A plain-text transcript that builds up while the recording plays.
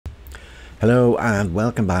Hello and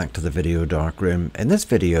welcome back to the video darkroom. In this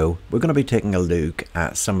video we're going to be taking a look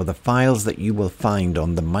at some of the files that you will find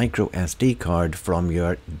on the micro SD card from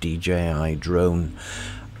your DJI Drone.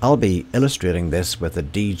 I'll be illustrating this with a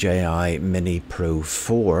DJI Mini Pro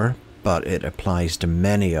 4, but it applies to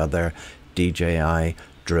many other DJI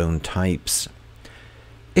drone types.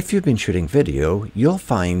 If you've been shooting video, you'll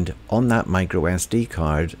find on that micro SD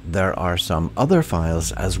card there are some other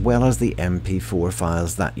files as well as the MP4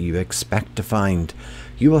 files that you expect to find.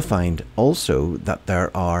 You will find also that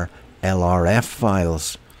there are LRF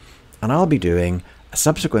files, and I'll be doing a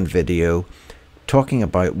subsequent video talking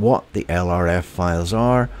about what the LRF files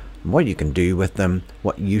are, what you can do with them,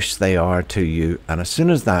 what use they are to you, and as soon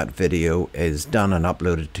as that video is done and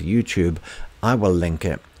uploaded to YouTube, I will link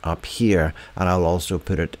it up here and I'll also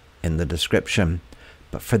put it in the description.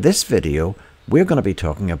 But for this video we're going to be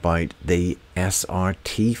talking about the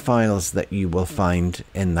SRT files that you will find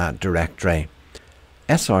in that directory.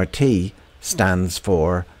 SRT stands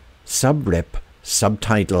for subrip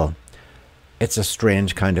subtitle. It's a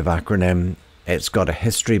strange kind of acronym. It's got a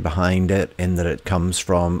history behind it in that it comes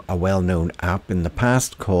from a well-known app in the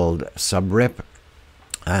past called Subrip,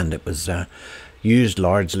 and it was used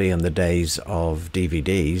largely in the days of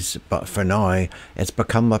DVDs, but for now it's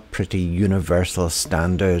become a pretty universal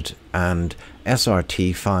standard, and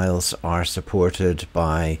SRT files are supported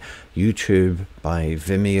by YouTube, by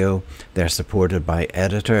Vimeo. They're supported by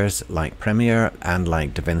editors like Premiere and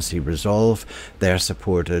like DaVinci Resolve. They're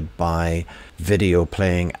supported by video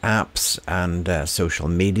playing apps and social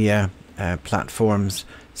media platforms.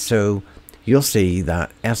 So you'll see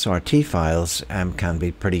that SRT files can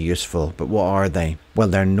be pretty useful. But what are they? Well,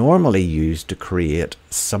 they're normally used to create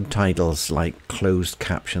subtitles, like closed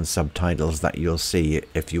caption subtitles that you'll see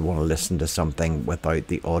if you want to listen to something without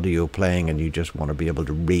the audio playing and you just want to be able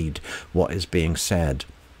to read what is being said.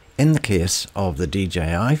 In the case of the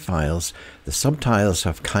DJI files, the subtitles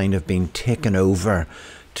have kind of been taken over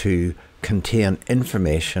to contain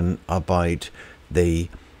information about the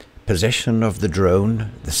position of the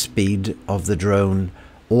drone, the speed of the drone,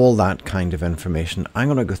 all that kind of information. I'm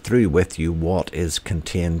going to go through with you what is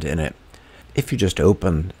contained in it. If you just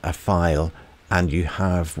open a file and you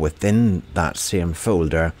have within that same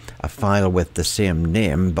folder a file with the same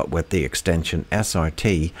name but with the extension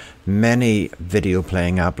SRT, many video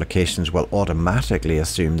playing applications will automatically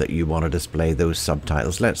assume that you want to display those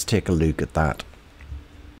subtitles. Let's take a look at that.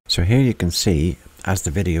 So here you can see, as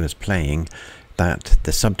the video is playing, that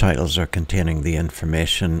the subtitles are containing the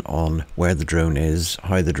information on where the drone is,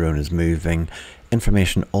 how the drone is moving,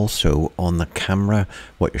 information also on the camera,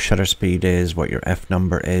 what your shutter speed is, what your F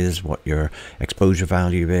number is, what your exposure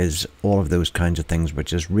value is, all of those kinds of things,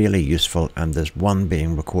 which is really useful, and there's one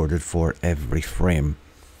being recorded for every frame.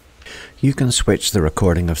 You can switch the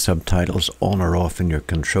recording of subtitles on or off in your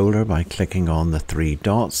controller by clicking on the three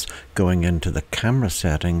dots, going into the camera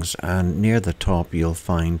settings, and near the top you'll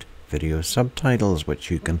find video subtitles, which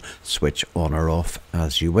you can switch on or off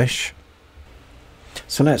as you wish.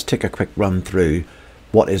 So let's take a quick run through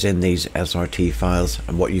what is in these SRT files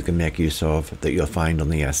and what you can make use of that you'll find on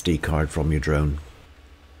the SD card from your drone.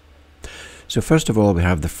 So first of all, we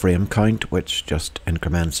have the frame count, which just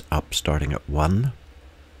increments up starting at 1.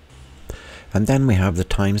 And then we have the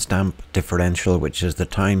timestamp differential, which is the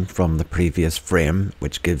time from the previous frame,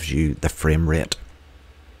 which gives you the frame rate.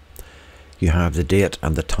 You have the date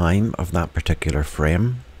and the time of that particular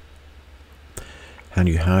frame, and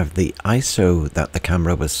you have the ISO that the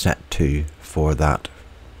camera was set to for that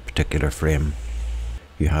particular frame.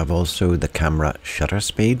 You have also the camera shutter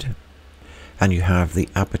speed, and you have the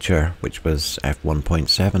aperture, which was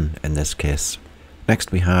f1.7 in this case.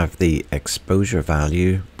 Next we have the exposure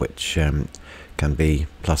value, which can be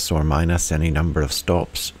plus or minus any number of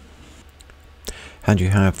stops. And you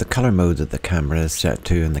have the color mode that the camera is set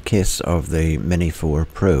to. In the case of the Mini 4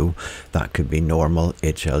 Pro, that could be normal,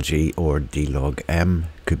 HLG or D-Log-M.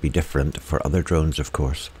 Could be different for other drones, of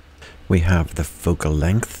course. We have the focal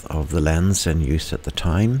length of the lens in use at the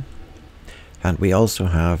time. And we also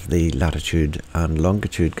have the latitude and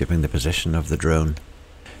longitude giving the position of the drone.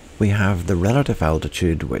 We have the relative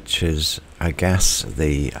altitude, which is, I guess,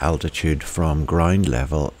 the altitude from ground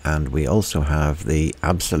level, and we also have the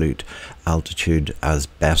absolute altitude as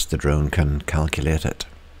best the drone can calculate it.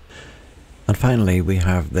 And finally, we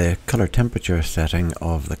have the color temperature setting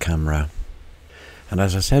of the camera. And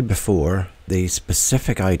as I said before, the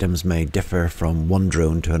specific items may differ from one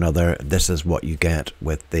drone to another. This is what you get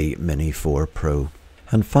with the Mini 4 Pro.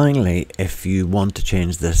 And finally, if you want to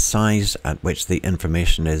change the size at which the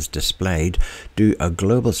information is displayed, do a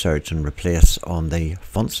global search and replace on the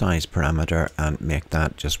font size parameter and make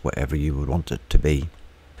that just whatever you would want it to be.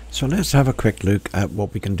 So let's have a quick look at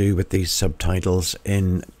what we can do with these subtitles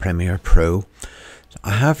in Premiere Pro.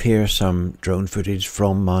 I have here some drone footage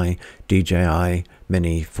from my DJI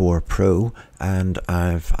Mini 4 Pro, and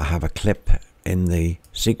I have a clip in the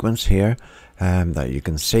sequence here that you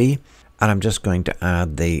can see. And I'm just going to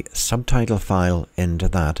add the subtitle file into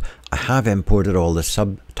that. I have imported all the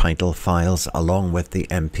subtitle files along with the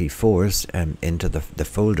MP4s into the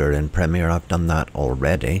folder in Premiere. I've done that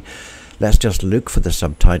already. Let's just look for the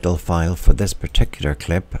subtitle file for this particular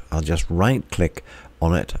clip. I'll just right click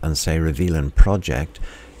on it and say reveal in project.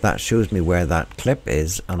 That shows me where that clip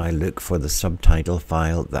is, and I look for the subtitle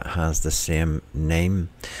file that has the same name.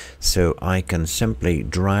 So I can simply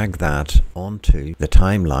drag that onto the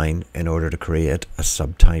timeline in order to create a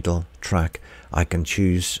subtitle track. I can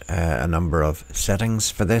choose a number of settings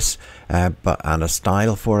for this and a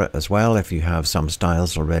style for it as well if you have some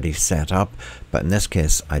styles already set up, but in this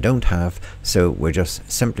case I don't have, so we're just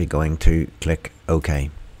simply going to click OK.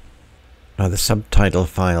 Now the subtitle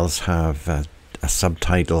files have a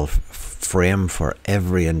subtitle frame for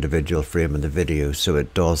every individual frame in the video, so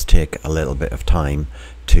it does take a little bit of time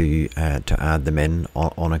to add them in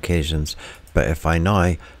on occasions. But if I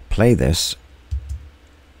now play this,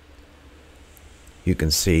 you can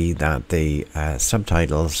see that the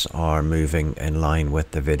subtitles are moving in line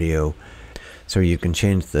with the video. So you can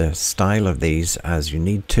change the style of these as you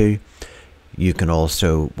need to. You can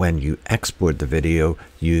also, when you export the video,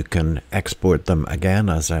 you can export them again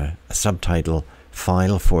as a subtitle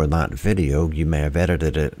file for that video. You may have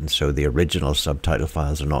edited it, and so the original subtitle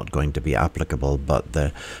files are not going to be applicable, but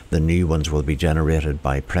the new ones will be generated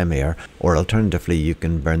by Premiere, or alternatively you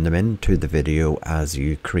can burn them into the video as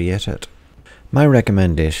you create it. My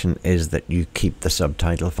recommendation is that you keep the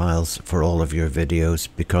subtitle files for all of your videos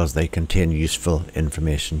because they contain useful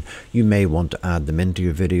information. You may want to add them into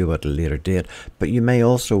your video at a later date, but you may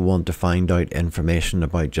also want to find out information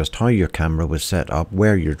about just how your camera was set up,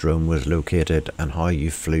 where your drone was located, and how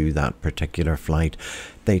you flew that particular flight.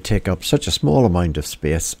 They take up such a small amount of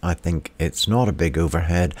space. I think it's not a big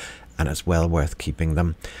overhead, and it's well worth keeping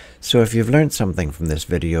them. So if you've learned something from this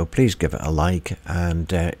video, please give it a like,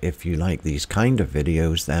 and if you like these kind of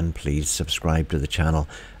videos, then please subscribe to the channel,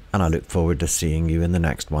 and I look forward to seeing you in the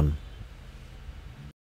next one.